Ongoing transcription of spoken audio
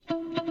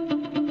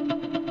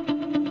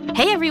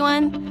Hey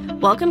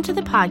everyone! Welcome to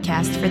the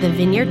podcast for the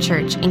Vineyard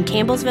Church in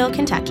Campbellsville,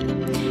 Kentucky.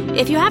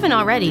 If you haven't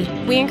already,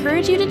 we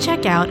encourage you to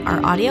check out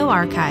our audio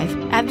archive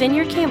at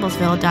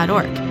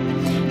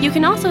vineyardcampbellsville.org. You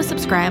can also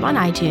subscribe on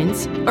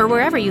iTunes or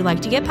wherever you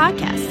like to get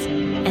podcasts.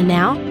 And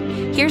now,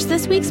 here's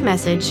this week's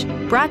message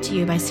brought to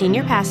you by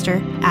Senior Pastor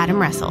Adam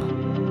Russell.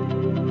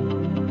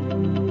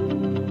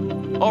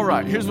 All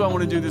right, here's what I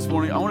want to do this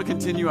morning. I want to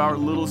continue our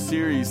little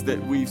series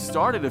that we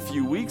started a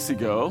few weeks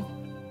ago.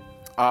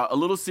 A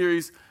little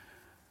series,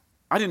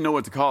 I didn't know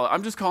what to call it.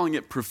 I'm just calling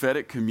it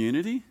Prophetic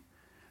Community.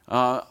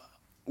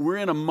 We're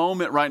in a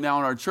moment right now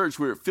in our church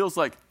where it feels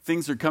like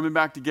things are coming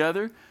back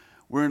together.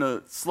 We're in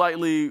a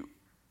slightly,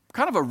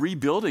 kind of a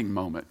rebuilding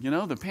moment. You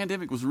know, the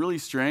pandemic was really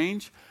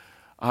strange.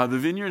 The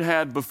Vineyard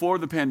had, before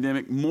the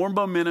pandemic, more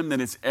momentum than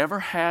it's ever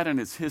had in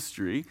its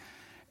history.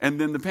 And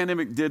then the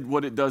pandemic did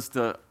what it does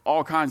to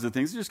all kinds of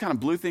things. It just kind of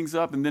blew things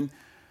up. And then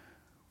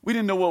we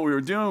didn't know what we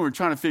were doing. We were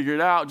trying to figure it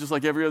out, just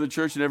like every other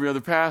church and every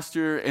other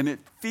pastor. And it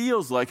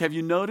feels like, have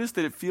you noticed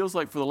that it feels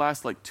like for the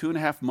last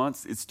 2.5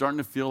 months, it's starting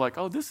to feel like,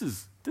 oh, this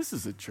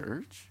is a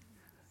church?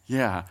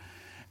 Yeah.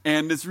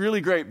 And it's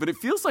really great. But it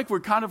feels like we're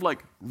kind of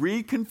like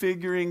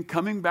reconfiguring,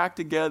 coming back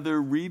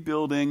together,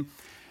 rebuilding.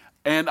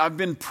 And I've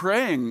been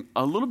praying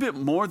a little bit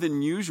more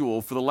than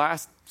usual for the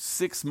last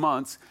 6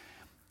 months.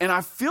 And I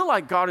feel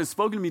like God has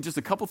spoken to me just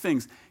a couple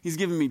things. He's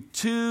given me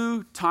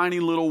 2 tiny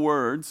little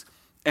words.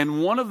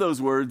 And one of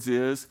those words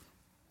is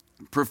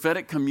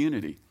prophetic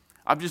community.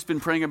 I've just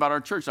been praying about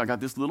our church. I got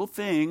this little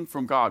thing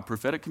from God.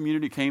 Prophetic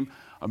community came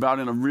about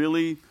in a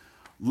really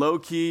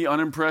low-key,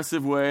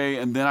 unimpressive way.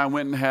 And then I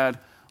went and had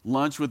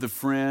lunch with a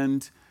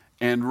friend.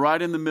 And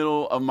right in the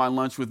middle of my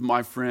lunch with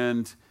my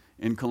friend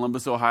in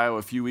Columbus, Ohio,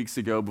 a few weeks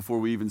ago, before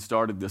we even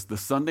started this, the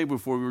Sunday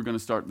before we were going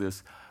to start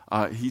this,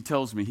 he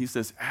tells me, he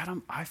says,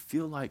 Adam, I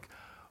feel like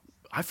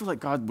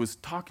God was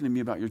talking to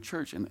me about your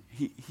church. And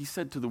he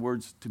said the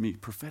words to me,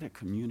 prophetic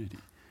community.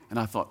 And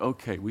I thought,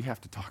 okay, we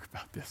have to talk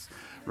about this,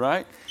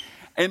 right?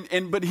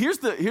 But here's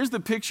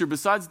the picture.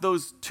 Besides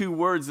those 2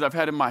 words that I've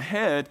had in my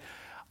head,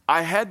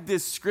 I had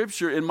this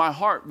scripture in my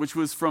heart, which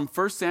was from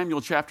 1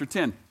 Samuel chapter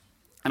 10.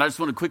 And I just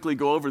want to quickly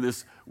go over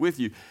this with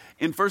you.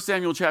 In 1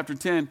 Samuel chapter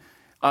 10,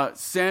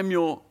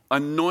 Samuel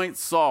anoints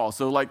Saul.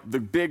 So like the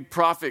big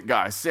prophet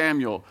guy,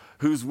 Samuel,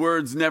 whose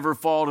words never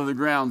fall to the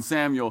ground,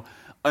 Samuel,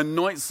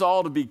 anoints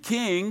Saul to be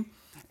king.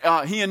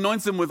 He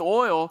anoints him with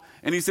oil,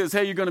 and he says,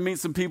 hey, you're going to meet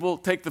some people,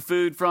 take the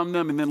food from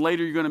them, and then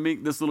later you're going to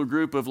meet this little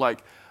group of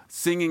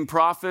singing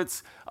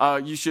prophets.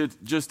 You should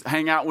just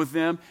hang out with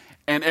them.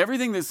 And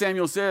everything that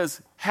Samuel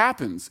says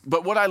happens.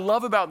 But what I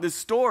love about this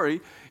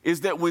story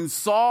is that when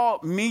Saul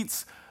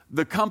meets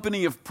the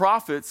company of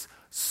prophets,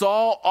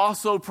 Saul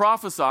also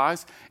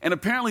prophesies, and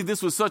apparently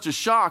this was such a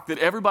shock that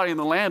everybody in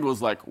the land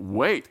was like,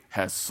 wait,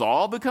 has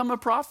Saul become a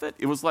prophet?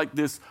 It was like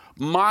this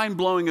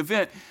mind-blowing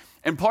event.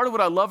 And part of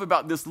what I love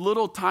about this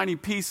little tiny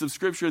piece of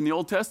scripture in the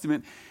Old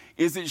Testament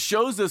is it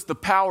shows us the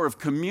power of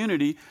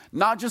community,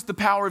 not just the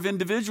power of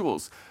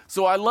individuals.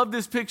 So I love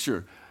this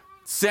picture.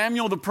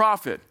 Samuel the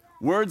prophet,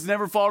 words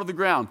never fall to the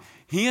ground.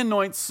 He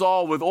anoints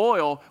Saul with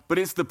oil, but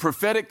it's the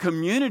prophetic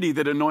community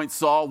that anoints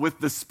Saul with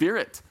the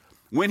Spirit.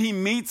 When he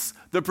meets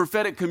the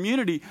prophetic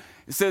community,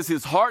 it says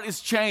his heart is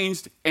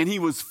changed and he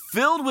was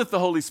filled with the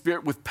Holy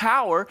Spirit with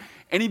power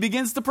and he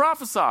begins to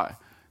prophesy.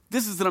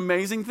 This is an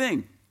amazing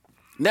thing.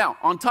 Now,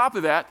 on top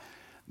of that,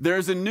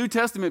 there's a New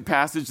Testament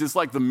passage that's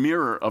like the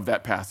mirror of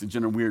that passage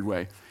in a weird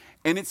way.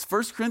 And it's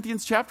 1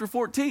 Corinthians chapter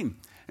 14.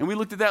 And we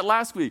looked at that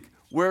last week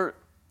where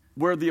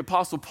the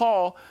Apostle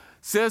Paul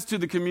says to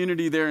the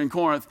community there in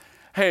Corinth,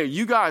 hey,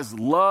 you guys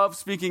love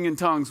speaking in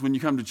tongues when you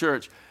come to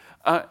church.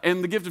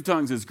 And the gift of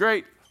tongues is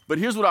great. But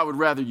here's what I would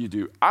rather you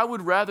do. I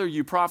would rather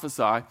you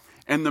prophesy.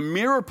 And the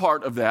mirror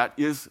part of that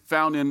is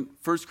found in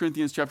 1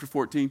 Corinthians chapter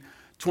 14,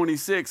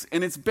 26.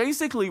 And it's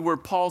basically where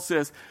Paul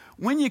says,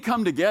 when you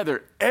come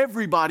together,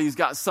 everybody's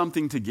got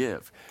something to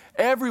give.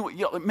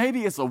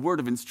 Maybe it's a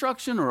word of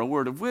instruction or a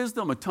word of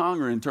wisdom, a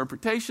tongue or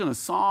interpretation, a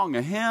song,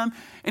 a hymn.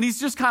 And he's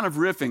just kind of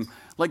riffing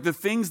like the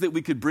things that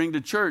we could bring to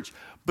church.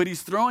 But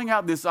he's throwing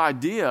out this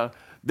idea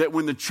that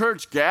when the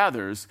church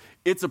gathers,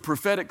 it's a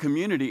prophetic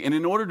community. And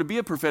in order to be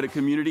a prophetic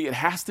community, it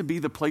has to be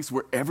the place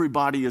where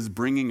everybody is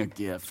bringing a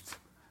gift,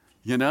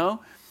 you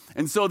know?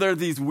 And so there are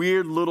these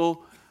weird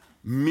little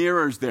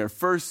mirrors there.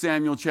 1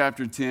 Samuel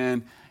chapter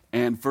 10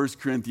 and 1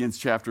 Corinthians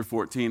chapter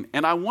 14.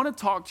 And I want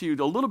to talk to you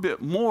a little bit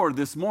more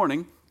this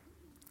morning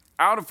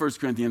out of 1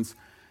 Corinthians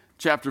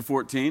chapter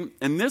 14.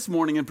 And this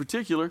morning in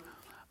particular,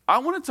 I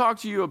want to talk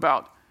to you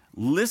about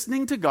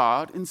listening to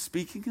God and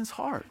speaking his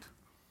heart.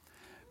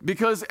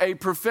 Because a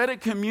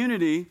prophetic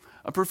community,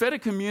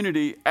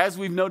 as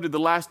we've noted the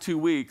last 2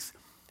 weeks,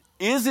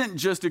 isn't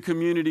just a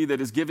community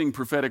that is giving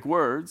prophetic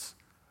words,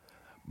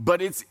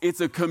 but it's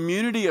a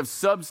community of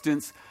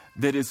substance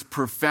that is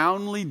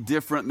profoundly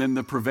different than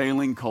the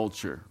prevailing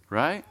culture,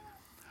 right?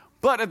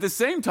 But at the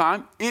same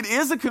time, it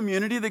is a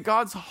community that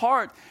God's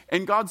heart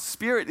and God's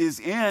Spirit is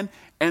in,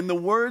 and the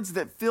words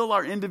that fill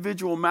our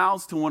individual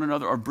mouths to one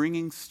another are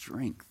bringing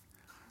strength.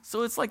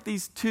 So it's like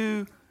these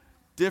 2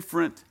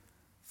 different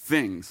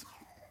things.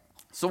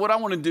 So what I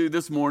want to do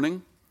this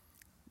morning,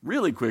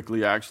 really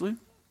quickly actually,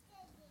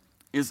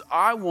 is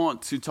I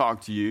want to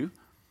talk to you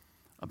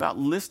about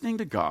listening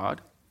to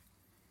God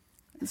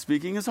and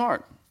speaking his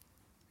heart.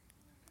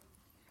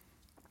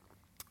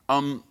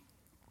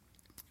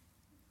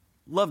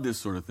 Love this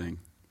sort of thing,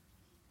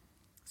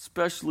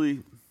 especially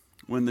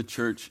when the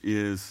church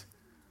is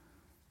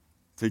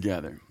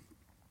together.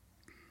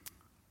 I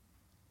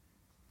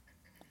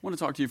want to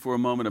talk to you for a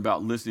moment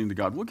about listening to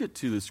God. We'll get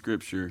to the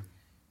scripture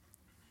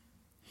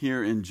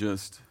here in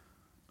just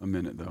a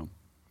minute, though.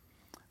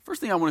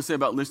 First thing I want to say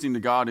about listening to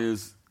God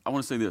is, I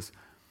want to say this.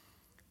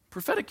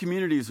 Prophetic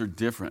communities are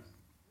different.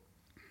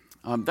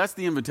 That's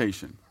the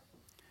invitation.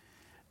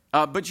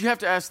 But you have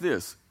to ask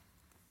this.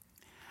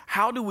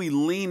 How do we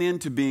lean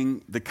into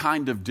being the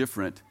kind of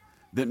different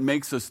that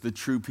makes us the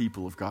true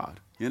people of God?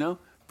 You know,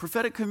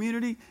 prophetic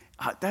community,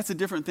 that's a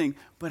different thing.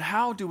 But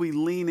how do we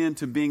lean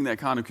into being that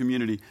kind of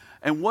community?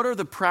 And what are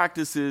the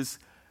practices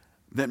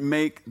that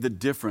make the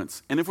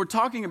difference? And if we're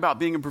talking about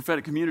being a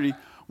prophetic community,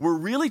 we're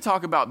really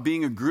talking about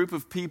being a group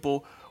of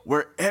people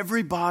where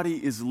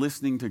everybody is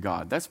listening to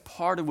God. That's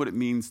part of what it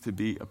means to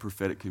be a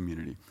prophetic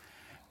community.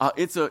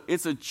 It's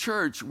a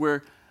church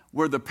where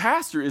the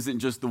pastor isn't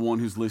just the one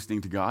who's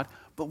listening to God,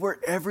 but where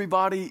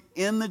everybody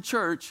in the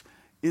church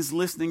is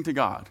listening to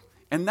God.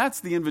 And that's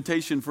the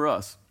invitation for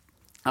us.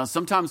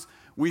 Sometimes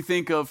we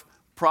think of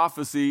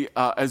prophecy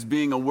as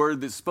being a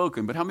word that's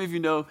spoken, but how many of you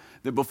know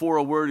that before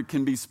a word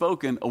can be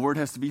spoken, a word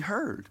has to be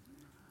heard?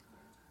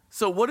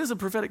 So what is a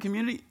prophetic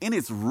community? In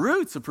its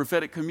roots, a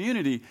prophetic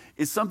community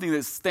is something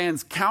that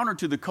stands counter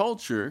to the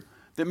culture,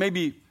 that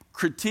maybe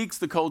critiques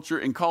the culture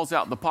and calls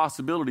out the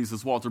possibilities,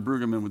 as Walter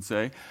Brueggemann would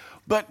say.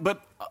 But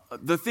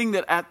the thing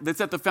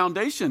that's at the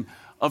foundation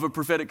of a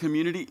prophetic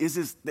community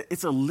is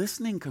it's a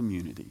listening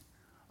community,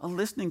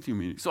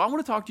 So I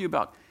want to talk to you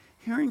about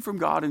hearing from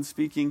God and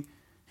speaking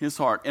his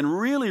heart. And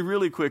really,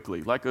 really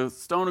quickly, like a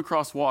stone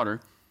across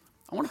water,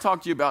 I want to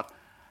talk to you about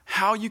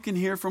how you can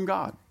hear from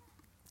God.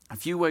 A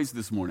few ways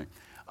this morning.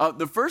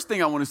 The first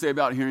thing I want to say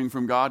about hearing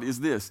from God is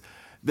this,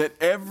 that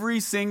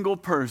every single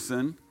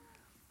person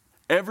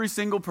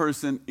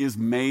is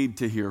made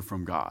to hear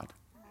from God.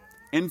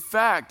 In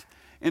fact,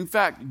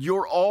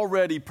 you're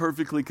already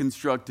perfectly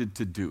constructed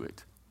to do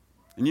it.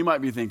 And you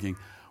might be thinking,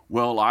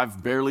 well,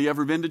 I've barely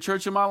ever been to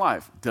church in my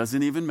life.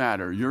 Doesn't even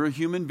matter. You're a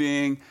human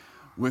being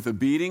with a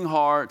beating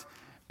heart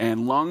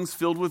and lungs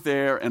filled with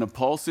air and a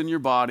pulse in your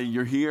body.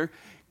 You're here.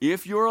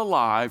 If you're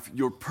alive,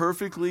 you're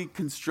perfectly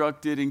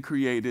constructed and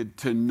created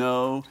to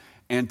know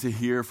and to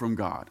hear from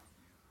God.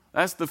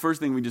 That's the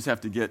first thing we just have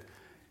to get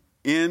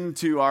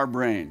into our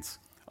brains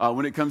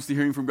when it comes to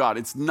hearing from God.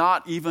 It's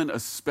not even a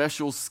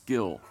special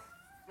skill.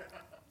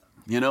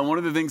 You know, one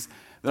of the things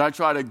that I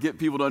try to get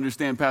people to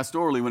understand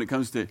pastorally when it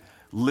comes to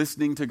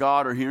listening to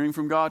God or hearing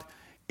from God,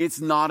 it's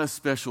not a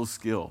special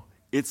skill.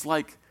 It's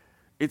like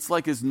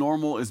as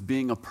normal as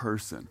being a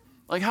person.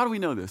 Like, how do we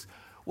know this?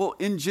 Well,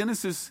 in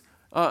Genesis,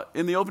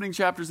 in the opening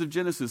chapters of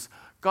Genesis,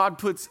 God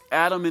puts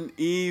Adam and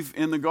Eve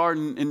in the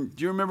garden. And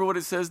do you remember what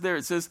it says there?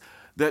 It says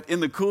that in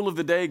the cool of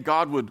the day,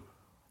 God would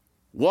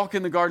walk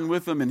in the garden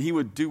with them, and he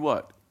would do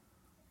what?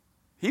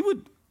 He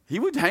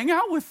would hang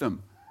out with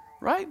them,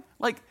 right?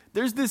 Like,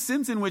 there's this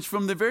sense in which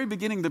from the very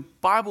beginning, the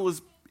Bible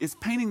is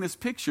painting this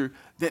picture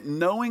that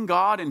knowing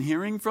God and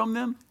hearing from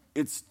them,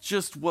 it's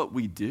just what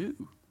we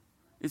do.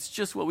 It's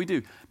just what we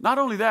do. Not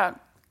only that,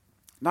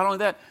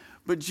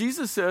 but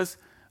Jesus says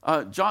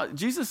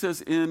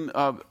in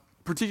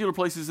particular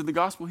places in the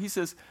gospel, he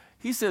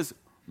says,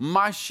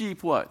 my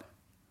sheep what?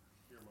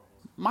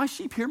 My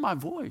sheep hear my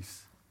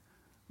voice.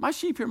 My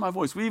sheep hear my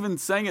voice. We even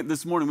sang it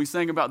this morning. We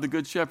sang about the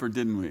Good Shepherd,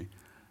 didn't we?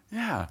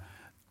 Yeah.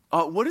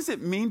 What does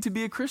it mean to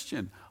be a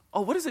Christian?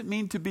 What does it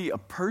mean to be a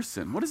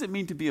person? What does it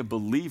mean to be a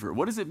believer?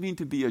 What does it mean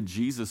to be a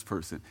Jesus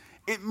person?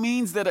 It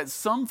means that at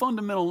some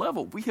fundamental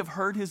level, we have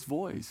heard his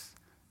voice.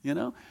 You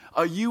know,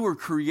 you were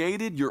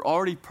created, you're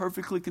already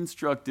perfectly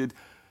constructed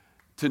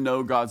to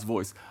know God's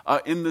voice.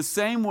 In the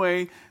same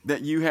way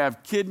that you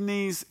have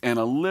kidneys and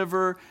a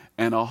liver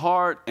and a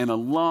heart and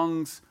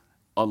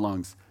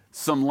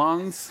some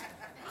lungs.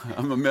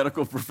 I'm a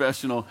medical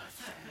professional.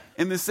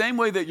 In the same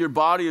way that your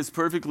body is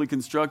perfectly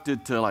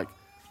constructed to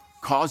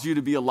cause you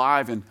to be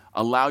alive and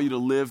allow you to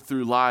live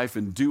through life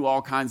and do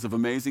all kinds of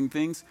amazing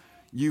things,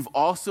 you've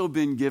also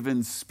been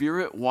given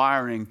spirit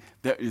wiring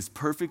that is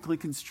perfectly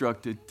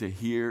constructed to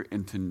hear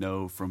and to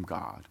know from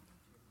God.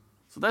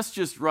 So that's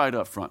just right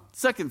up front.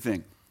 Second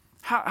thing,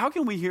 how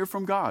can we hear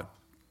from God?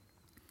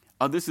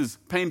 This is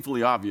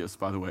painfully obvious,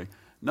 by the way.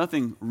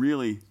 Nothing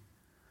really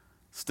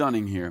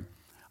stunning here.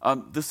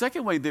 The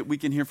second way that we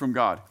can hear from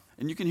God,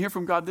 and you can hear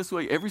from God this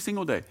way every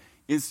single day,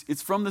 is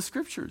it's from the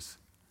Scriptures.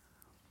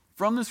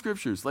 From the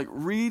Scriptures, like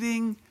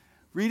reading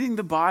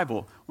the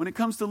Bible. When it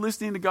comes to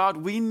listening to God,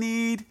 we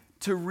need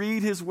to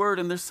read his word,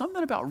 and there's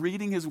something about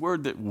reading his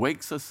word that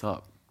wakes us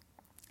up.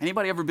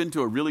 Anybody ever been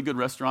to a really good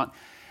restaurant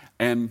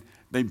and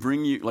they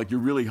bring you, you're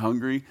really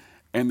hungry,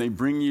 and they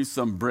bring you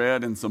some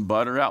bread and some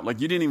butter out?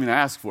 You didn't even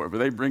ask for it, but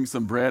they bring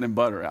some bread and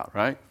butter out,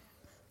 right?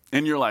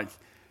 And you're like,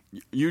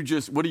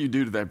 what do you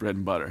do to that bread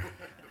and butter?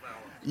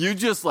 You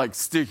just like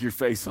stick your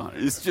face on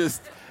it. It's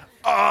just,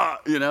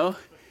 you know?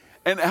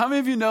 And how many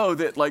of you know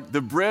that like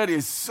the bread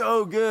is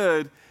so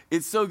good,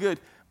 it's so good,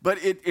 but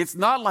it's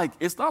not like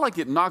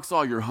it knocks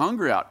all your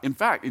hunger out. In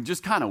fact, it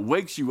just kind of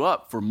wakes you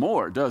up for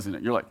more, doesn't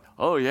it? You're like,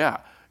 oh yeah,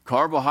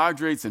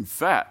 carbohydrates and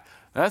fat.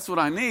 That's what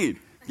I need.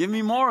 Give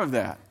me more of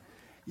that.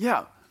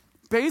 Yeah,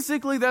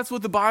 basically that's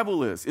what the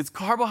Bible is. It's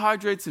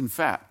carbohydrates and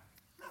fat.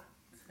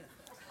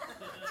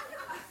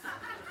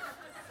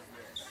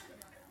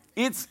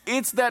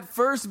 It's that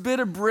first bit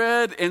of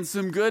bread and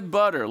some good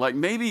butter. Like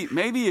maybe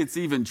it's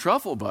even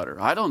truffle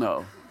butter. I don't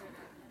know.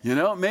 You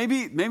know,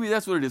 maybe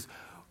that's what it is.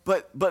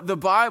 But the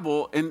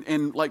Bible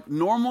and like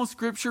normal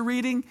scripture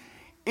reading,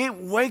 it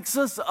wakes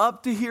us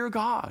up to hear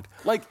God.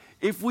 Like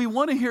if we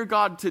want to hear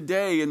God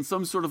today in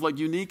some sort of like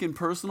unique and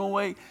personal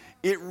way,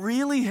 it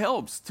really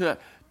helps to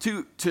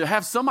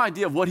have some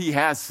idea of what he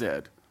has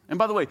said. And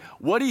by the way,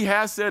 what he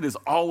has said is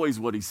always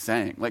what he's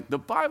saying. Like the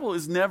Bible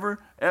is never,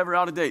 ever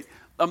out of date.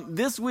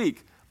 This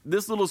week,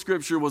 this little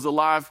scripture was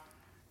alive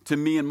to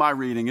me in my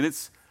reading, and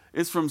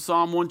it's from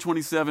Psalm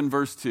 127,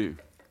 verse 2.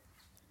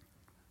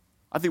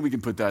 I think we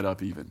can put that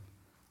up even.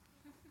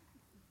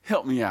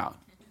 Help me out,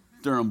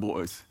 Durham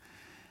boys.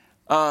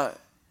 Look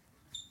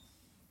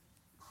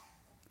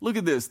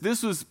at this.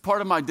 This was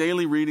part of my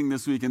daily reading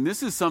this week, and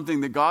this is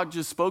something that God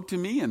just spoke to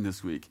me in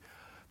this week.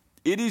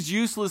 It is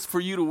useless for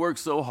you to work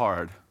so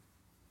hard.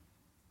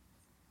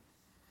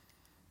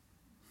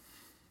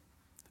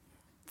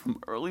 From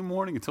early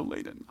morning until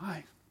late at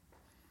night,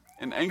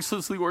 and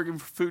anxiously working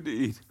for food to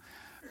eat,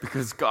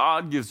 because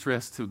God gives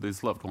rest to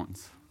his loved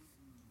ones.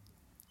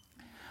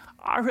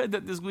 I read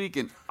that this week,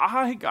 and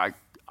I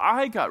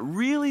got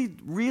really,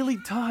 really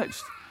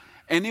touched.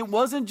 And it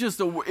wasn't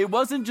just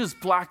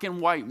black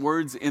and white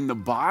words in the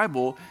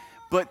Bible,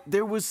 but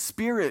there was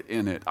spirit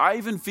in it. I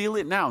even feel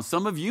it now.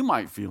 Some of you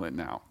might feel it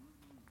now.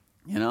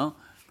 You know,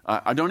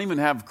 I don't even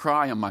have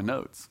cry on my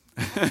notes.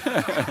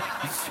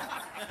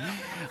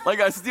 Like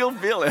I still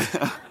feel it.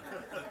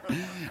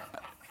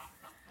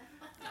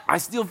 I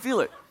still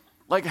feel it.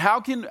 Like how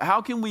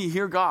can we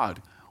hear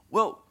God?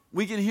 Well,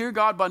 we can hear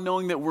God by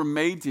knowing that we're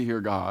made to hear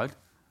God.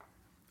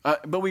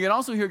 But we can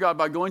also hear God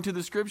by going to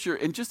the scripture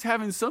and just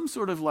having some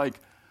sort of like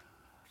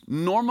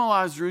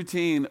normalized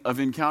routine of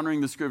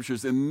encountering the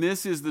scriptures. And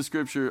this is the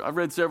scripture. I've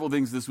read several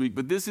things this week,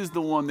 but this is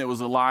the one that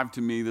was alive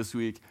to me this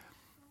week.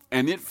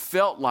 And it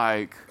felt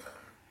like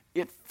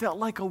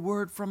a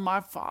word from my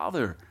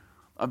Father.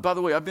 By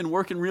the way, I've been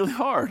working really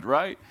hard,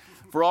 right?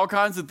 For all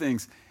kinds of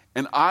things.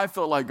 And I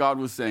felt like God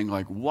was saying,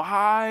 like,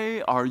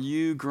 why are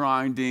you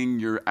grinding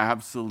your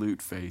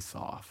absolute face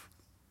off?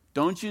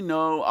 Don't you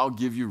know I'll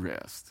give you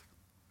rest?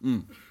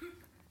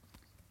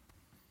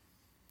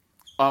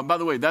 By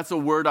the way, that's a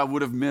word I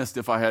would have missed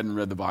if I hadn't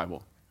read the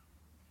Bible.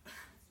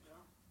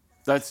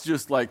 That's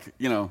just like,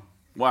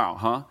 wow,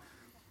 huh?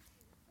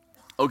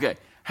 Okay,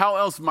 how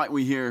else might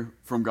we hear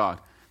from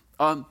God?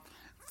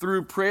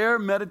 Through prayer,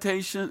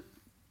 meditation,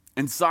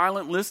 and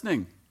silent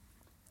listening.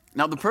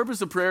 Now, the purpose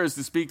of prayer is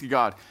to speak to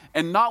God,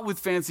 and not with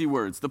fancy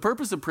words. The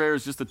purpose of prayer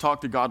is just to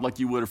talk to God like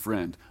you would a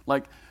friend.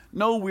 Like,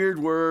 no weird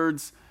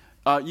words.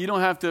 You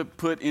don't have to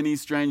put any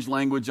strange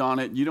language on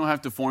it. You don't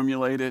have to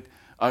formulate it.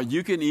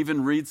 You can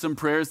even read some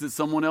prayers that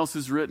someone else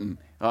has written.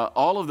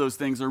 All of those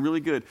things are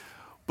really good.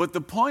 But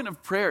the point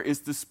of prayer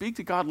is to speak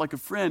to God like a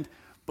friend.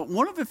 But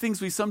one of the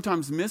things we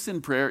sometimes miss in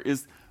prayer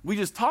is we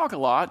just talk a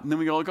lot, and then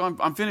we go,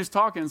 I'm finished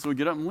talking, so we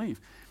get up and leave.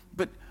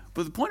 But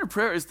the point of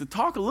prayer is to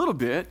talk a little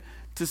bit,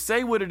 to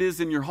say what it is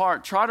in your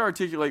heart, try to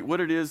articulate what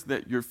it is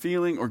that you're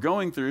feeling or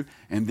going through,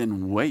 and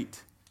then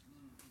wait.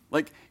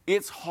 Like,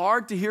 it's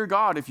hard to hear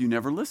God if you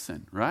never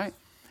listen, right?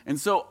 And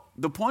so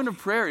the point of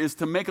prayer is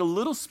to make a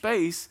little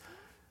space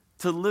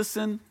to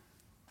listen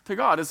to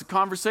God. It's a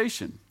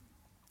conversation.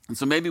 And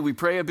so maybe we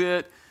pray a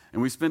bit,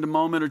 and we spend a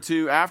moment or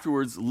two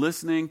afterwards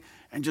listening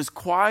and just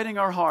quieting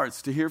our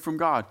hearts to hear from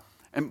God.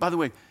 And by the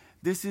way,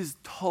 this is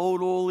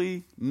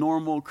totally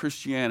normal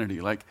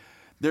Christianity. Like,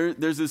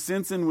 there's a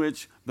sense in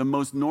which the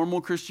most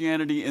normal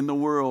Christianity in the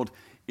world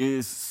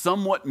is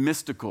somewhat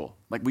mystical.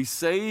 Like, we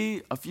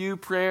say a few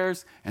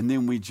prayers, and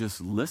then we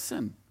just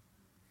listen.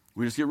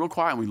 We just get real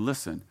quiet and we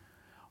listen.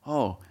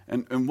 Oh,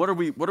 and what are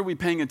we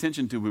paying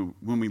attention to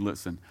when we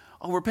listen?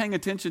 Oh, we're paying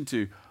attention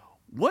to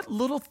what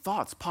little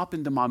thoughts pop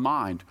into my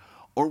mind,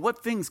 or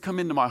what things come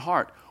into my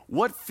heart.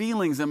 What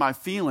feelings am I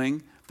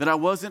feeling that I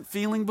wasn't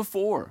feeling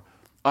before?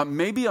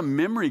 Maybe a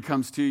memory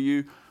comes to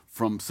you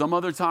from some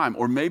other time,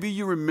 or maybe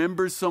you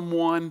remember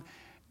someone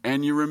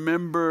and you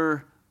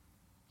remember,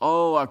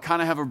 oh, I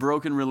kind of have a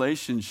broken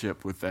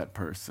relationship with that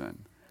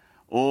person.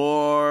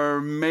 Or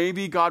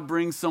maybe God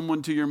brings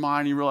someone to your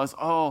mind and you realize,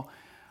 oh,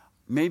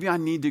 maybe I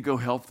need to go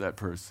help that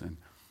person.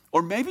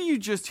 Or maybe you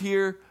just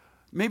hear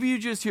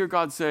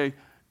God say,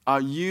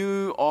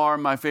 you are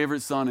my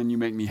favorite son and you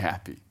make me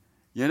happy.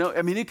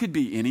 It could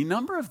be any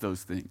number of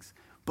those things.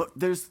 But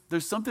there's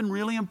something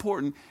really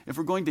important. If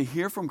we're going to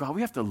hear from God,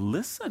 we have to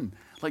listen.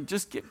 Like,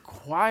 just get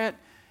quiet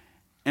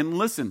and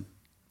listen.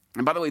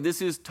 And by the way,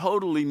 this is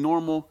totally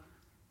normal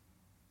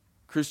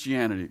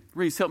Christianity.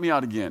 Reese, help me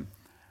out again.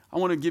 I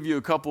want to give you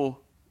a couple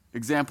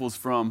examples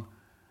from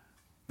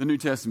the New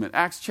Testament.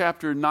 Acts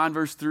chapter 9,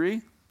 verse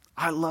 3.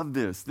 I love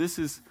this. This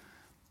is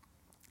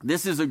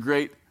a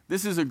great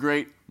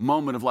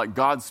moment of like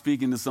God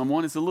speaking to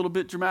someone. It's a little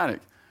bit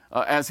dramatic.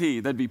 As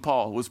that'd be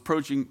Paul, was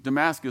approaching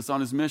Damascus on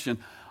his mission,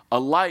 a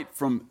light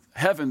from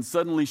heaven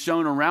suddenly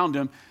shone around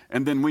him,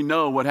 and then we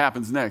know what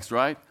happens next,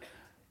 right?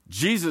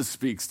 Jesus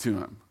speaks to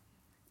him.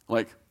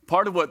 Like,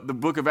 part of what the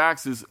book of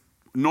Acts is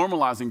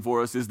normalizing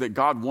for us is that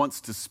God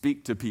wants to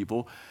speak to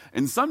people,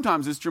 and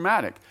sometimes it's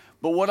dramatic.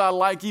 But what I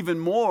like even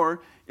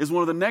more is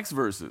one of the next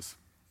verses.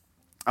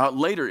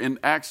 Later in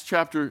Acts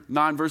chapter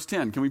 9, verse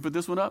 10. Can we put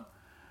this one up?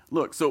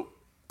 Look, so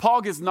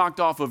Paul gets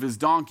knocked off of his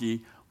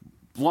donkey,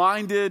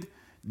 blinded.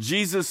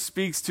 Jesus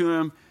speaks to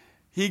him.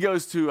 He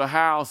goes to a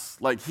house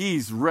like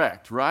he's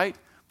wrecked, right?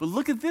 But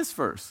look at this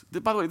verse.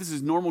 By the way, this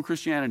is normal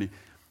Christianity.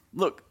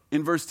 Look,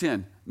 in verse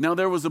 10. Now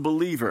there was a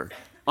believer.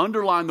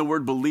 Underline the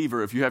word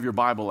believer if you have your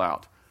Bible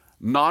out.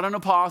 Not an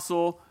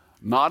apostle,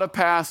 not a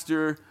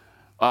pastor,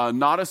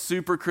 not a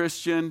super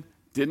Christian,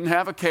 didn't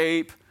have a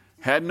cape,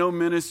 had no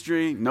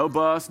ministry, no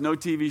bus, no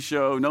TV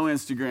show, no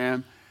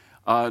Instagram,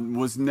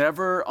 was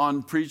never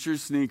on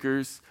preacher's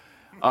sneakers,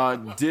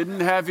 didn't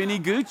have any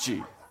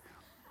Gucci.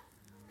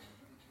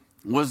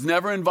 Was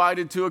never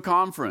invited to a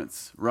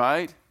conference,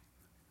 right?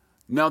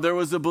 Now, there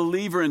was a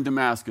believer in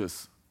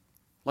Damascus,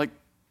 like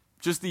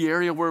just the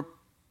area where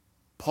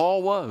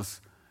Paul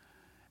was.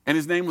 And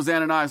his name was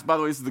Ananias. By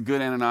the way, this is the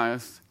good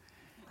Ananias.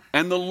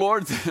 And the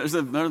Lord, there's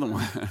another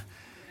one.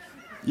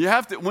 You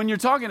have to, when you're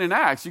talking in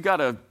Acts, you got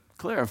to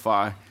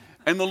clarify.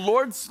 And the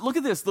Lord, look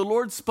at this. The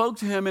Lord spoke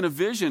to him in a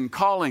vision,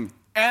 calling,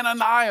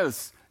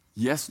 Ananias.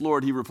 Yes,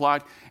 Lord, he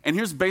replied. And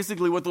here's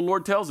basically what the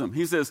Lord tells him.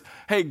 He says,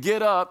 hey,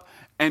 get up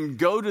and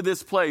go to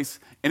this place.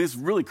 And it's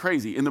really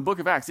crazy. In the book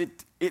of Acts,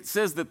 it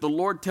says that the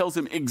Lord tells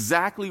him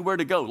exactly where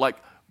to go, like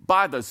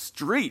by the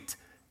street,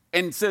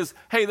 and says,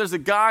 hey, there's a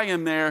guy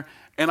in there,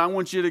 and I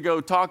want you to go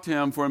talk to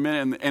him for a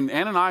minute. And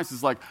Ananias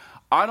is like,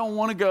 I don't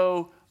want to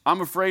go. I'm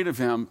afraid of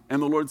him.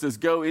 And the Lord says,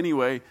 go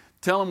anyway.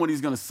 Tell him what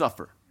he's going to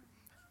suffer.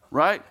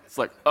 Right? It's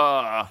like,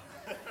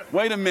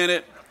 wait a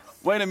minute.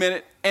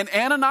 And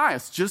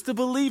Ananias, just a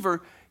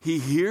believer, he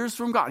hears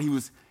from God.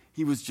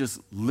 He was just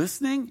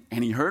listening,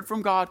 and he heard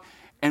from God.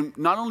 And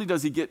not only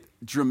does he get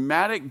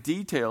dramatic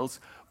details,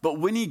 but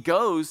when he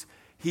goes,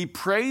 he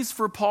prays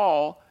for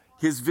Paul.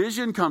 His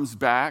vision comes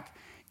back,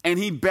 and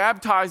he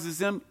baptizes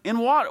him in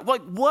water.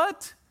 Like,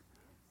 what?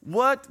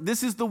 What?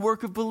 This is the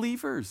work of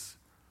believers.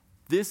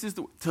 This is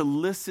to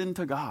listen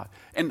to God.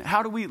 And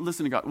how do we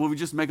listen to God? Well, we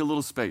just make a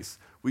little space.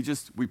 We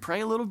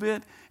pray a little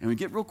bit, and we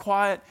get real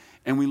quiet,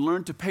 and we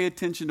learn to pay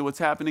attention to what's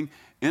happening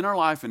in our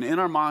life and in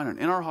our mind and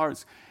in our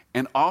hearts.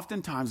 And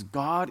oftentimes,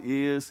 God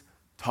is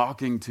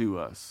talking to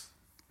us.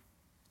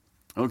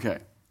 Okay.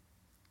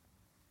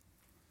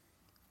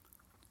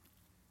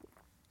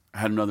 I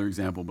had another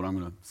example, but I'm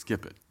going to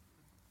skip it.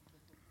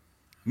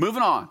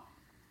 Moving on.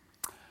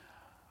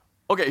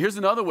 Okay, here's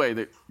another way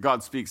that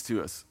God speaks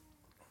to us.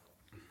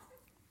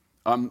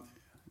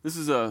 This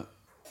is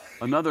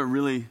another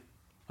really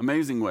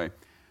amazing way.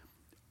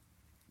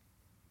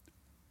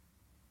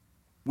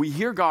 We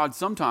hear God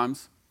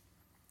sometimes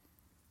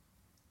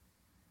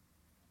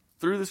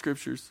through the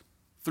scriptures,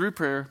 through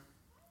prayer,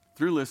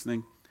 through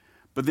listening,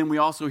 but then we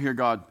also hear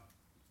God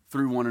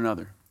through one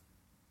another.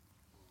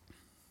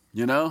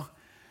 You know?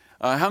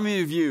 How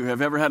many of you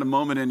have ever had a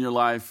moment in your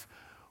life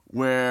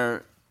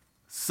where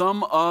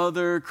some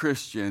other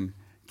Christian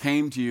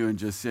came to you and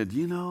just said,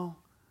 you know,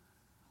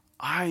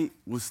 I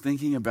was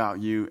thinking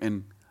about you,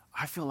 and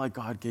I feel like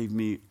God gave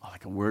me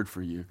like a word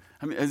for you.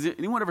 I mean, has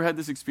anyone ever had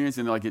this experience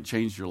and like it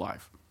changed your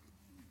life?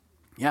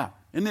 Yeah,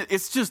 and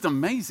it's just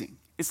amazing.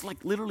 It's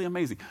like literally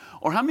amazing.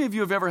 Or how many of you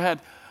have ever had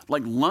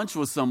like lunch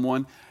with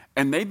someone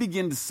and they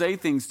begin to say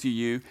things to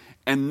you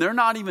and they're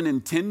not even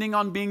intending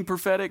on being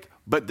prophetic,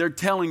 but they're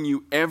telling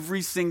you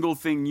every single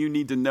thing you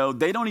need to know.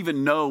 They don't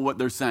even know what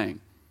they're saying.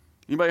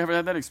 Anybody ever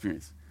had that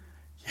experience?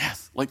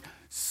 Yes. Like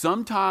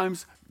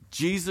sometimes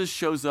Jesus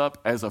shows up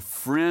as a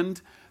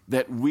friend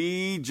that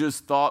we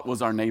just thought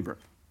was our neighbor,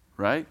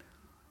 right?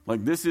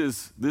 Like this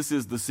is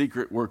the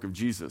secret work of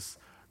Jesus.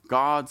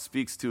 God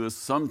speaks to us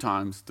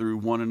sometimes through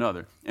one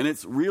another. And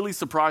it's really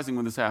surprising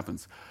when this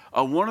happens.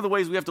 One of the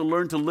ways we have to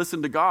learn to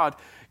listen to God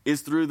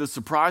is through the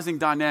surprising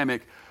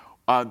dynamic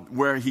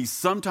where he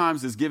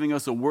sometimes is giving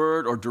us a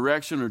word or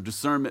direction or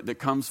discernment that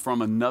comes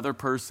from another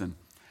person.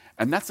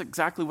 And that's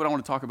exactly what I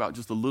want to talk about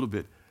just a little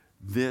bit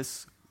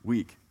this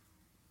week.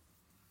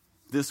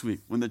 This week,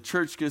 when the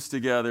church gets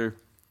together,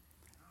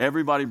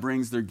 everybody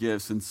brings their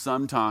gifts, and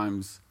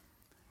sometimes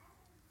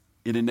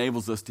it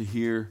enables us to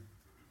hear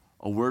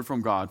a word from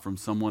God from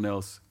someone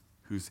else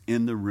who's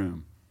in the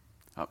room.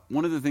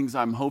 One of the things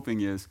I'm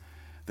hoping is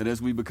that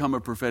as we become a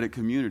prophetic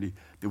community,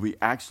 that we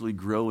actually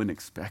grow in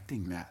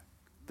expecting that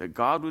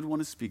God would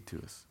want to speak to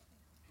us.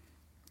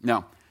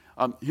 Now,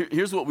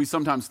 here's what we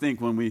sometimes think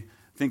when we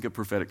think of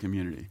prophetic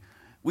community.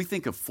 We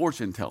think of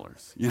fortune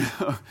tellers, you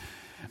know.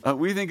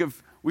 We think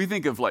we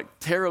think of like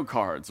tarot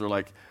cards, or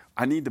like,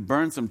 I need to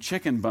burn some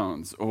chicken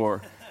bones,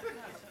 or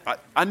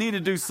I need to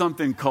do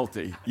something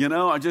culty,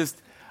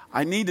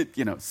 I need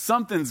to,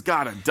 something's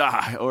got to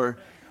die, or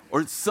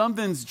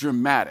something's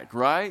dramatic,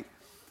 right?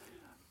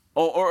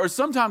 Or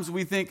sometimes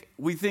we think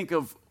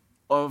of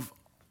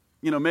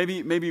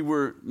maybe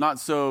we're not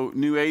so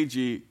new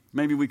agey.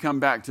 Maybe we come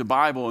back to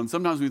Bible, and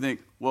sometimes we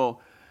think,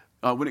 well,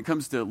 when it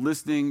comes to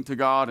listening to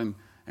God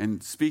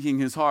and speaking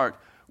His heart,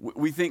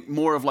 we think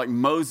more of like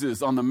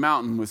Moses on the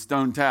mountain with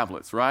stone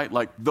tablets, right?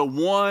 Like the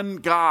one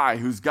guy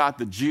who's got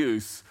the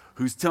juice,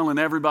 who's telling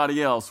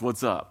everybody else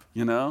what's up,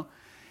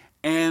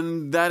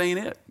 And that ain't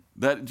it.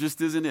 That just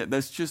isn't it.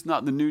 That's just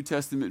not the New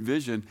Testament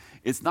vision.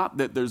 It's not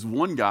that there's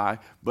one guy,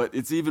 but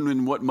it's even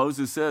in what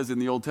Moses says in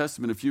the Old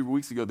Testament a few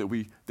weeks ago that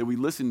we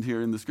listened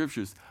here in the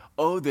Scriptures.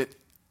 Oh, that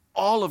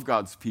all of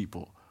God's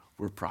people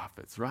were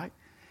prophets, right?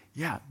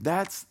 Yeah,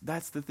 that's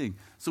the thing.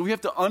 So we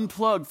have to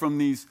unplug from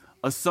these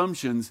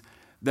assumptions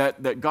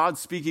that God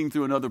speaking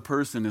through another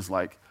person is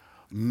like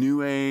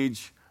New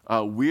Age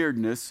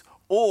weirdness,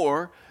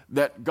 or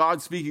that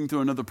God speaking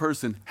through another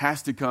person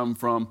has to come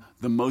from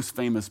the most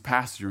famous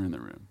pastor in the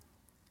room.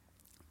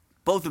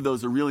 Both of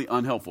those are really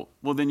unhelpful.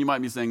 Well, then you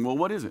might be saying, well,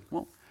 what is it?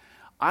 Well,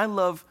 I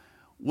love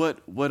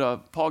what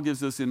Paul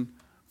gives us in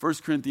 1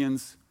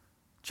 Corinthians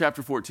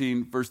chapter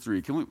 14, verse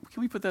 3. Can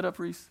we put that up,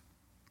 Reese?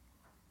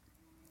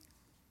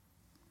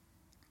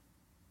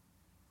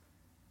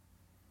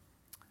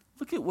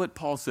 Look at what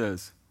Paul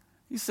says.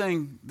 He's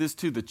saying this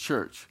to the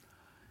church.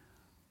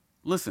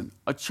 Listen,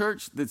 a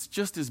church that's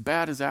just as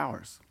bad as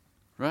ours,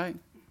 right?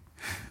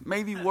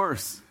 Maybe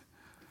worse.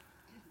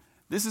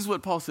 This is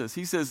what Paul says.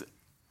 He says,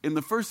 in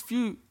the first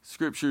few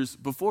scriptures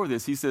before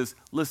this, he says,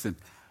 listen,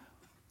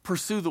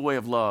 pursue the way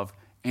of love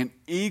and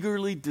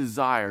eagerly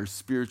desire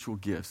spiritual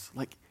gifts.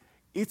 Like,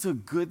 it's a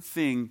good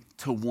thing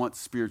to want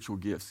spiritual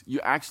gifts. You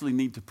actually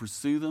need to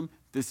pursue them.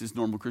 This is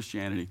normal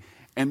Christianity.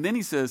 And then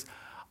he says,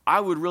 I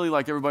would really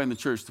like everybody in the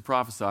church to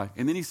prophesy.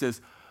 And then he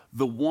says,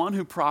 the one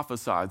who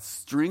prophesies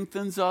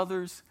strengthens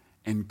others,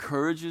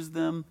 encourages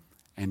them,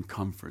 and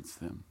comforts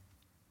them.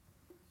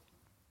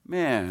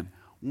 Man,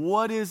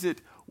 what is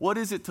it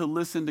to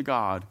listen to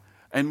God?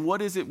 And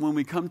what is it when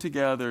we come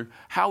together?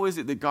 How is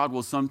it that God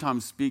will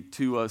sometimes speak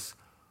to us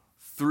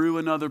through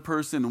another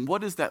person? And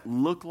what does that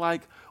look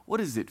like? What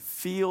does it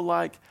feel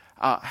like?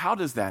 How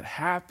does that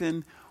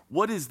happen?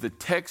 What is the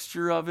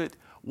texture of it?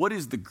 What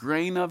is the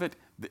grain of it?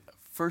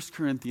 1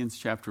 Corinthians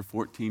chapter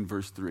 14,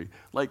 verse 3.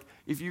 Like,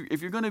 if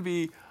you're going to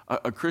be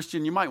a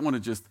Christian, you might want to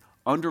just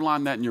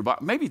underline that in your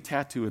Bible. Maybe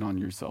tattoo it on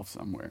yourself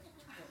somewhere.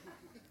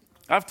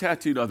 I've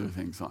tattooed other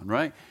things on,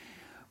 right?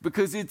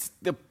 Because it's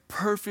the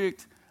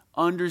perfect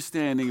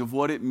understanding of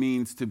what it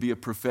means to be a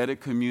prophetic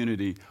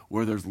community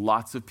where there's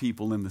lots of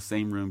people in the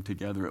same room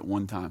together at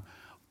one time.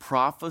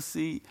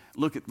 Prophecy,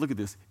 look at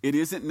this. It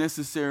isn't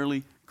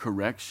necessarily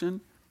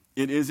correction.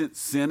 It isn't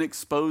sin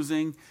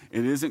exposing.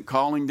 It isn't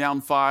calling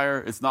down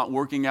fire. It's not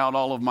working out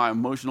all of my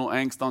emotional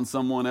angst on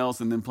someone else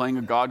and then playing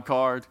a God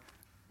card.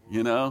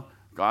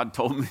 God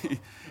told me.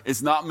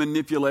 It's not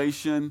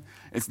manipulation.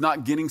 It's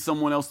not getting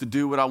someone else to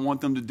do what I want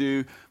them to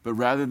do, but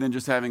rather than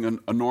just having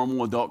a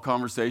normal adult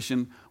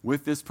conversation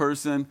with this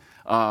person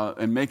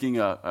and making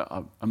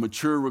a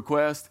mature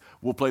request,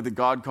 we'll play the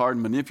God card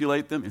and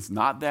manipulate them. It's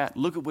not that.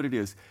 Look at what it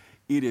is.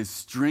 It is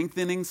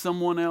strengthening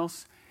someone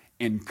else,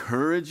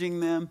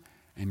 encouraging them,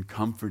 and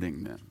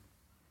comforting them.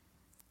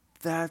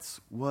 That's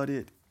what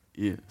it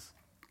is.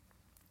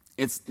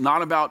 It's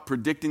not about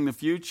predicting the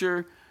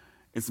future.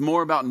 It's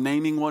more about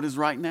naming what is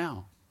right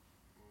now.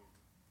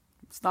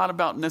 It's not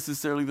about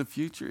necessarily the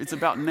future. It's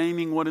about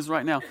naming what is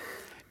right now.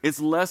 It's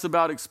less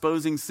about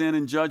exposing sin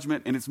and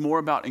judgment, and it's more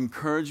about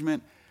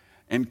encouragement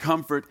and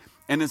comfort.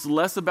 And it's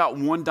less about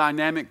one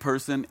dynamic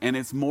person, and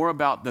it's more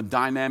about the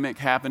dynamic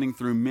happening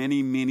through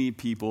many, many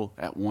people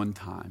at one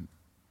time.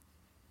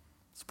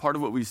 It's part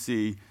of what we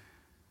see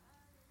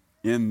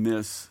in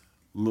this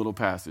little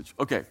passage.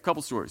 Okay, a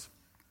couple stories.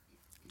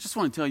 Just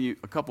want to tell you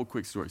a couple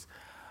quick stories.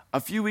 A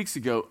few weeks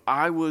ago,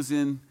 I was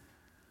in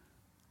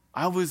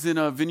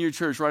a Vineyard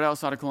Church right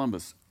outside of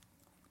Columbus.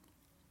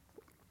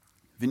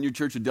 Vineyard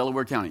Church of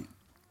Delaware County.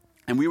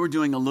 And we were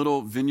doing a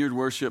little Vineyard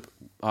worship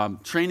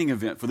training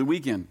event for the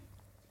weekend.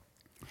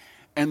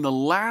 And the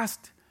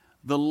last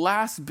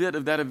bit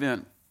of that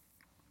event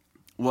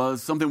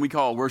was something we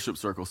call a worship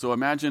circle. So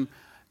imagine,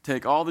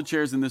 take all the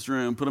chairs in this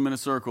room, put them in a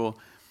circle,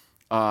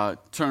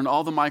 turn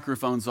all the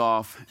microphones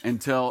off, and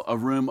tell a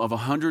room of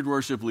 100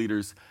 worship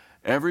leaders,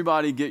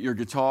 everybody get your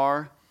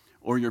guitar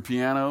or your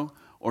piano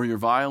or your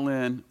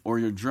violin or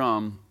your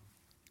drum,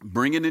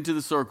 bring it into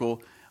the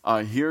circle.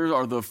 Here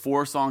are the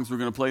 4 songs we're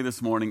going to play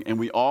this morning, and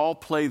we all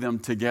play them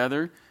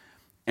together,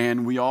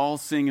 and we all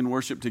sing and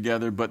worship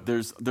together. But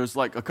there's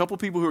like a couple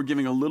people who are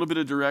giving a little bit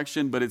of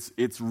direction, but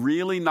it's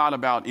really not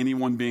about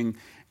anyone being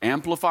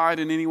amplified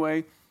in any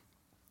way.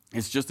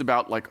 It's just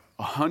about like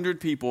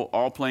 100 people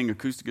all playing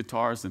acoustic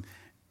guitars, and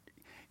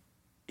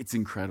it's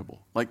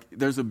incredible. Like,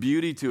 there's a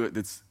beauty to it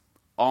that's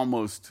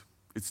almost,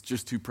 it's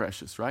just too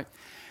precious, right?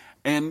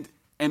 And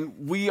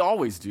And we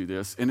always do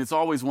this, and it's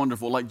always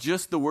wonderful. Like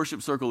just the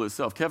worship circle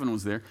itself, Kevin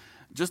was there,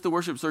 just the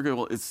worship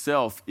circle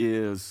itself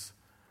is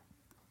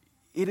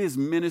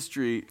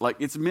ministry. Like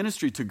it's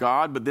ministry to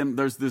God, but then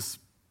there's this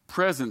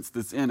presence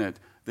that's in it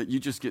that you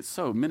just get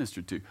so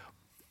ministered to.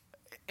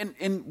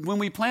 And when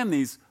we plan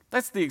these,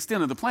 that's the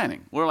extent of the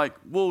planning. We're like,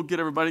 we'll get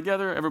everybody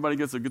together, everybody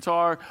gets a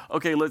guitar,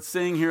 okay, let's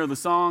sing, here are the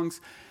songs.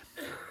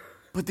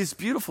 But this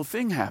beautiful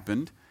thing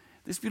happened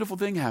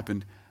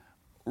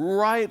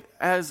right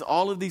as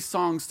all of these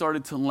songs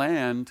started to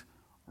land,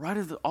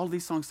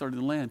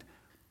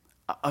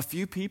 a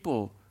few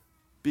people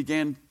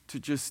began to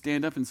just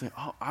stand up and say,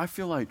 oh, I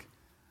feel like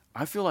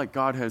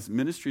God has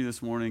ministry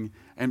this morning.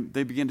 And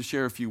they began to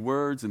share a few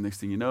words, and next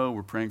thing you know,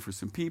 we're praying for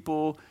some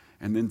people,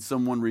 and then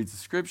someone reads the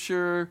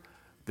scripture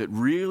that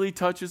really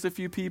touches a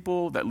few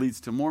people, that leads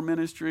to more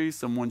ministry.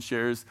 Someone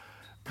shares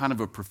kind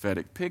of a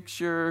prophetic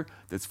picture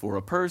that's for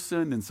a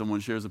person, and someone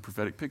shares a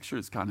prophetic picture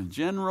that's kind of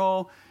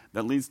general,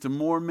 that leads to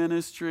more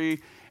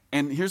ministry.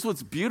 And here's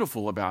what's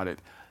beautiful about it.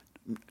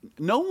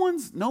 No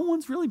one's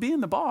really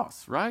being the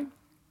boss, right?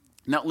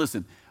 Now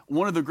listen,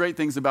 one of the great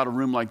things about a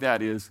room like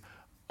that is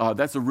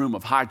that's a room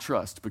of high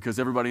trust, because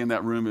everybody in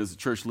that room is a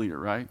church leader,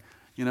 right?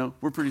 You know,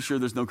 we're pretty sure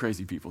there's no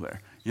crazy people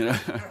there, you know.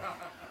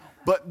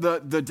 But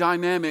the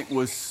dynamic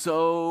was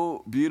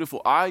so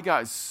beautiful. I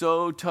got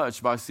so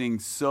touched by seeing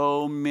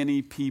so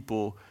many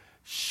people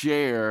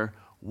share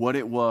what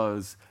it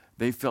was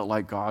they felt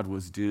like God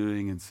was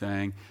doing and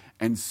saying.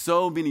 And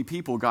so many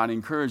people got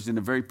encouraged in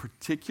a very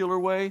particular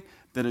way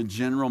that a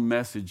general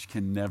message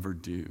can never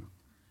do.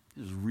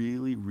 It was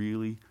really,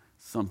 really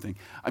something.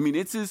 I mean,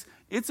 it's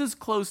as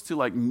close to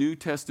like New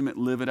Testament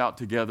live it out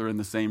together in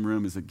the same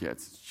room as it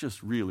gets. It's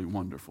just really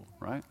wonderful,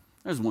 right?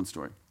 There's one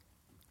story.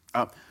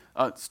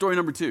 Story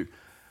number 2.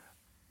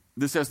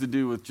 This has to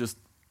do with just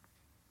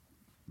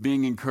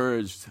being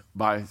encouraged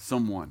by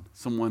someone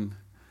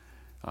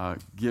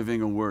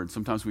giving a word.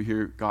 Sometimes we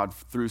hear God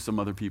through some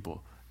other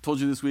people. Told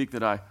you this week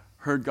that I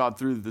heard God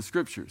through the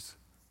scriptures.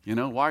 You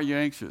know, why are you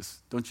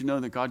anxious? Don't you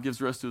know that God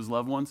gives rest to his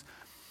loved ones?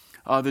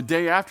 The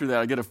day after that,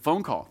 I get a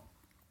phone call.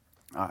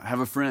 I have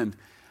a friend,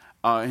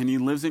 and he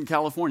lives in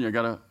California. I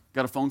got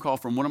a phone call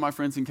from one of my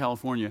friends in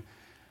California.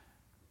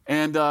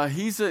 And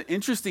he's an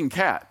interesting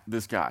cat,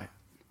 this guy.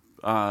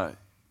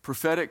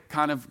 Prophetic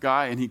kind of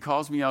guy, and he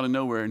calls me out of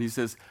nowhere, and he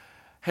says,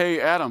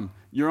 hey, Adam,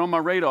 you're on my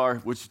radar,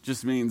 which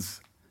just means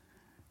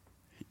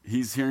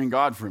he's hearing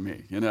God from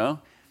me, you know?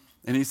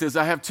 And he says,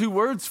 I have 2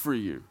 words for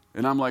you.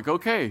 And I'm like,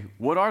 okay,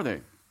 what are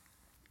they?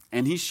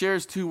 And he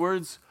shares 2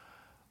 words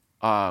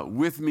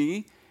with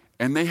me,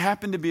 and they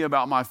happen to be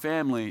about my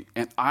family,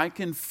 and I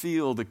can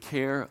feel the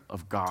care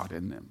of God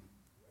in them.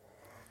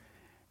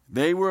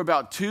 They were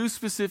about 2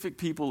 specific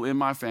people in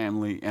my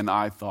family, and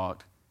I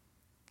thought,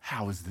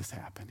 how is this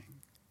happening?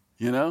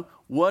 You know,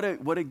 what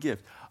a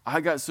gift. I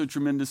got so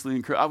tremendously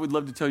encouraged. I would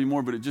love to tell you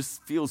more, but it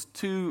just feels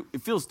too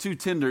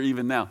tender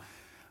even now.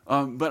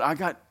 But I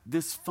got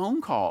this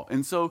phone call.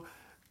 And so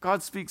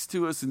God speaks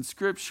to us in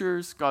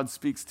scriptures. God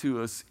speaks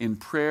to us in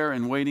prayer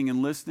and waiting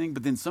and listening.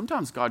 But then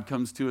sometimes God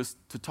comes to us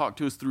to talk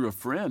to us through a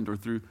friend or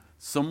through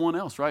someone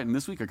else, right? And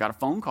this week I got a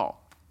phone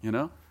call, you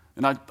know?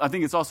 And I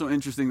think it's also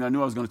interesting that I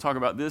knew I was going to talk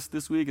about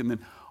this week, and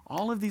then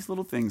all of these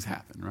little things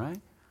happen, right?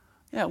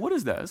 Yeah, what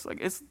is that?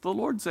 It's the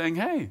Lord saying,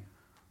 hey,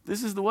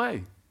 this is the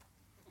way.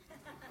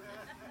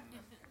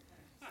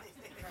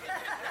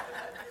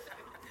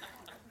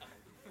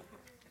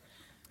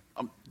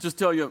 I'll just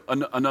tell you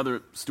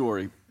another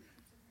story.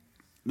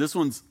 This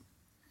one's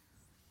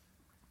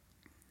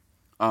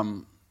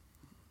from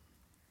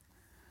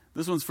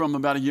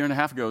about a year and a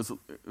half ago.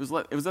 It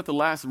was at the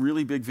last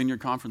really big Vineyard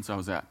conference I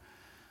was at.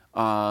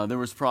 There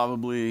was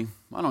probably,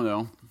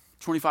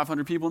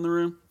 2,500 people in the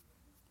room,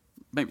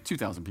 maybe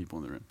 2,000 people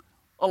in the room.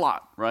 A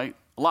lot, right?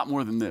 A lot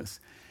more than this.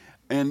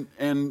 And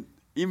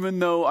even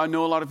though I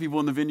know a lot of people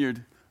in the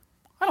Vineyard,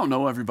 I don't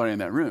know everybody in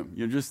that room.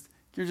 You're just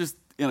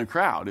in a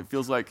crowd. It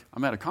feels like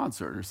I'm at a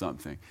concert or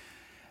something.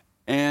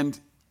 And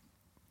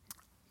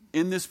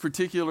in this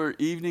particular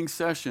evening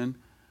session,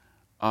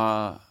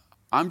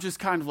 I'm just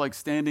kind of like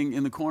standing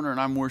in the corner and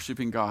I'm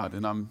worshiping God.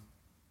 And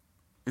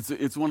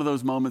it's one of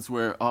those moments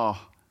where, I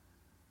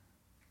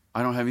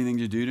don't have anything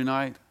to do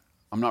tonight.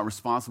 I'm not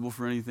responsible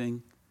for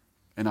anything.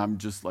 And I'm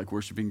just like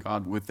worshiping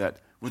God with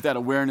that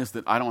awareness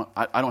that I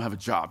don't have a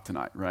job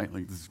tonight, right?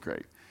 Like, this is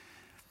great.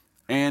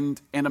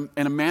 And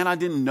a man I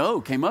didn't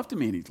know came up to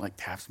me and he like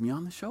taps me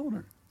on the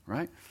shoulder,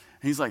 right?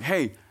 And he's like,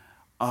 hey,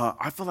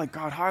 I feel like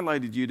God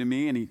highlighted you to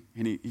me. And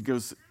he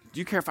goes, do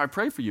you care if I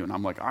pray for you? And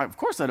I'm like, of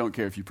course I don't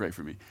care if you pray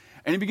for me.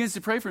 And he begins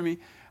to pray for me.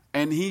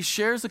 And he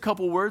shares a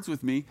couple words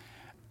with me.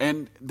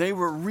 And they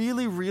were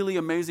really, really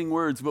amazing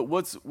words. But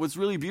what's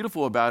really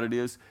beautiful about it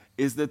is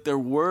that they're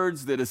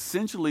words that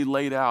essentially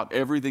laid out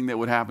everything that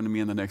would happen to me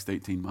in the next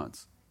 18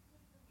 months.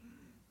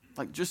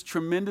 Like just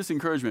tremendous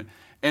encouragement.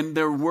 And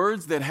they're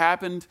words that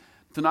happened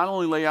to not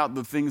only lay out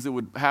the things that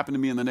would happen to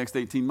me in the next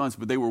 18 months,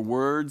 but they were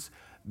words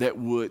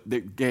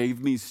that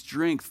gave me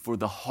strength for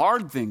the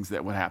hard things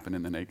that would happen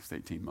in the next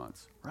 18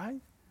 months, right?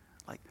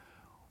 Like,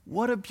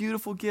 what a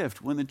beautiful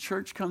gift when the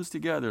church comes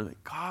together,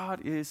 that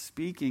God is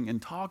speaking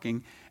and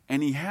talking,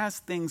 and he has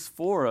things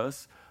for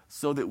us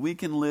so that we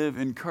can live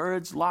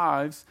encouraged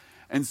lives.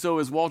 And so,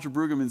 as Walter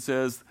Brueggemann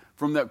says,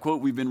 from that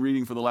quote we've been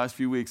reading for the last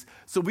few weeks,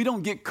 so we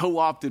don't get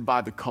co-opted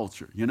by the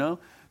culture,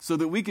 so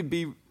that we could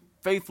be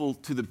faithful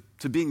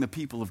to being the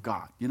people of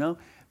God,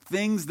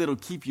 things that'll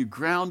keep you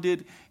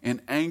grounded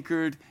and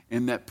anchored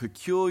in that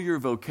peculiar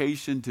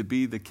vocation to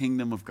be the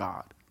kingdom of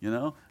God,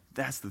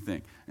 that's the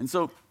thing. And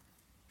so,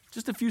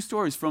 just a few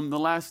stories from the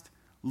last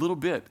little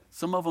bit,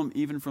 some of them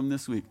even from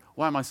this week.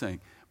 Why am I saying?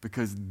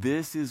 Because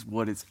this is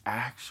what it's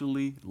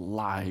actually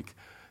like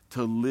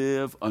to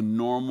live a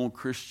normal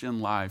Christian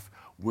life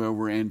where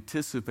we're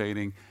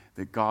anticipating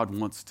that God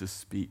wants to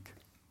speak,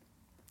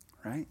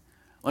 right?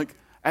 Like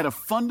at a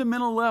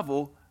fundamental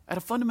level,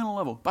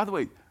 by the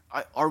way,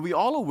 are we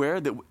all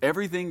aware that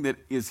everything that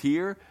is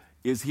here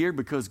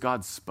because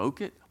God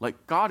spoke it?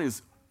 Like God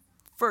is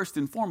first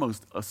and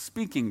foremost a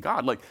speaking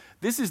God. Like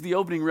this is the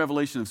opening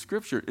revelation of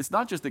Scripture. It's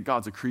not just that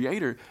God's a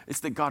creator, it's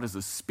that God is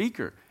a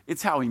speaker.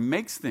 It's how he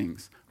makes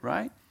things,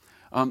 right?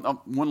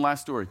 One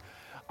last story.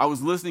 I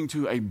was listening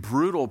to a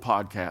brutal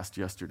podcast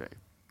yesterday.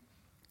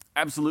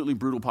 Absolutely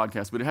brutal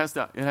podcast, but it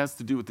has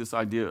to do with this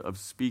idea of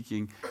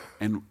speaking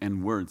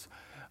and words.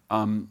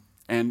 And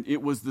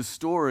it was the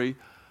story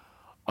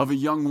of a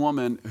young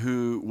woman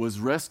who was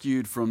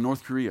rescued from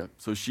North Korea.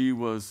 So she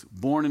was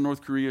born in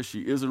North Korea.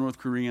 She is a North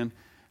Korean.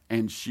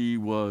 And she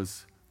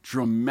was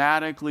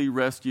dramatically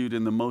rescued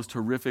in the most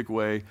horrific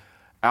way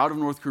out of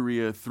North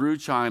Korea, through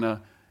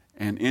China,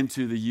 and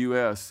into the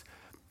U.S.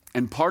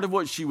 And part of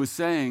what she was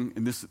saying,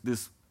 and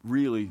this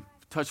really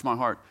touched my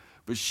heart,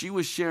 but she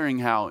was sharing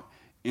how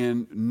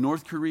in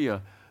North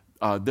Korea,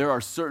 there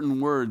are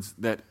certain words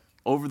that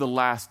over the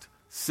last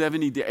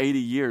 70 to 80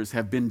 years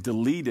have been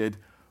deleted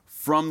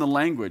from the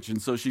language.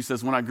 And so she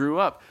says, when I grew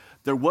up,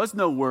 there was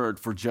no word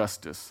for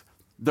justice.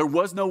 There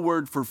was no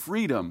word for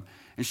freedom.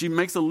 And she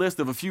makes a list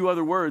of a few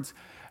other words.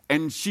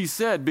 And she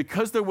said,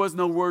 because there was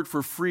no word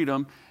for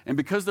freedom and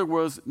because there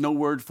was no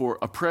word for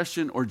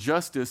oppression or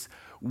justice,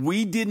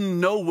 we didn't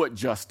know what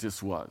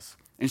justice was.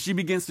 And she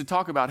begins to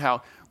talk about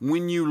how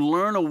when you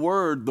learn a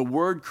word, the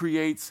word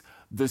creates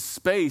the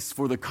space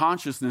for the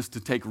consciousness to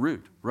take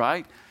root,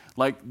 right?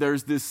 Like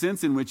there's this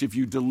sense in which if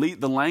you delete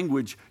the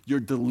language, you're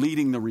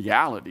deleting the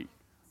reality,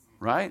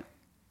 right?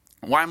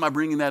 Why am I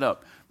bringing that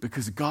up?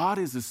 Because God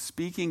is a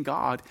speaking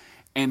God,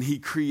 and he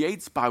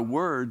creates by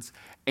words,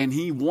 and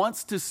he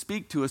wants to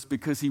speak to us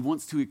because he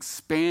wants to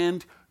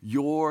expand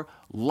your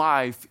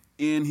life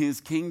in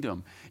his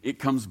kingdom. It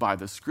comes by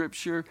the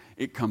Scripture,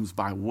 it comes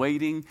by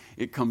waiting,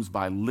 it comes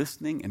by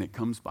listening, and it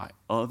comes by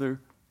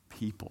other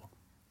people.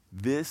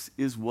 This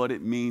is what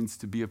it means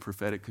to be a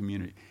prophetic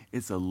community.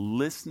 It's a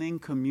listening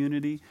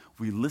community.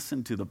 We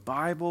listen to the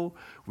Bible,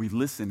 we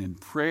listen in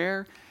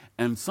prayer,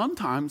 and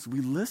sometimes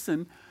we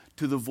listen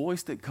to the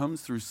voice that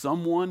comes through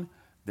someone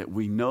that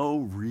we know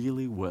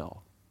really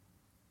well.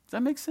 Does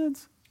that make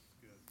sense?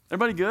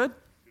 Everybody good?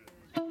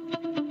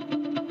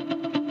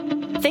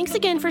 Thanks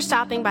again for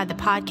stopping by the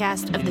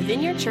podcast of the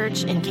Vineyard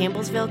Church in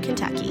Campbellsville,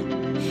 Kentucky.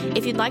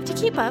 If you'd like to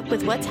keep up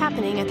with what's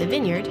happening at the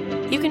Vineyard,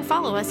 you can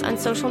follow us on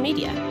social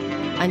media.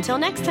 Until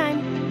next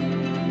time.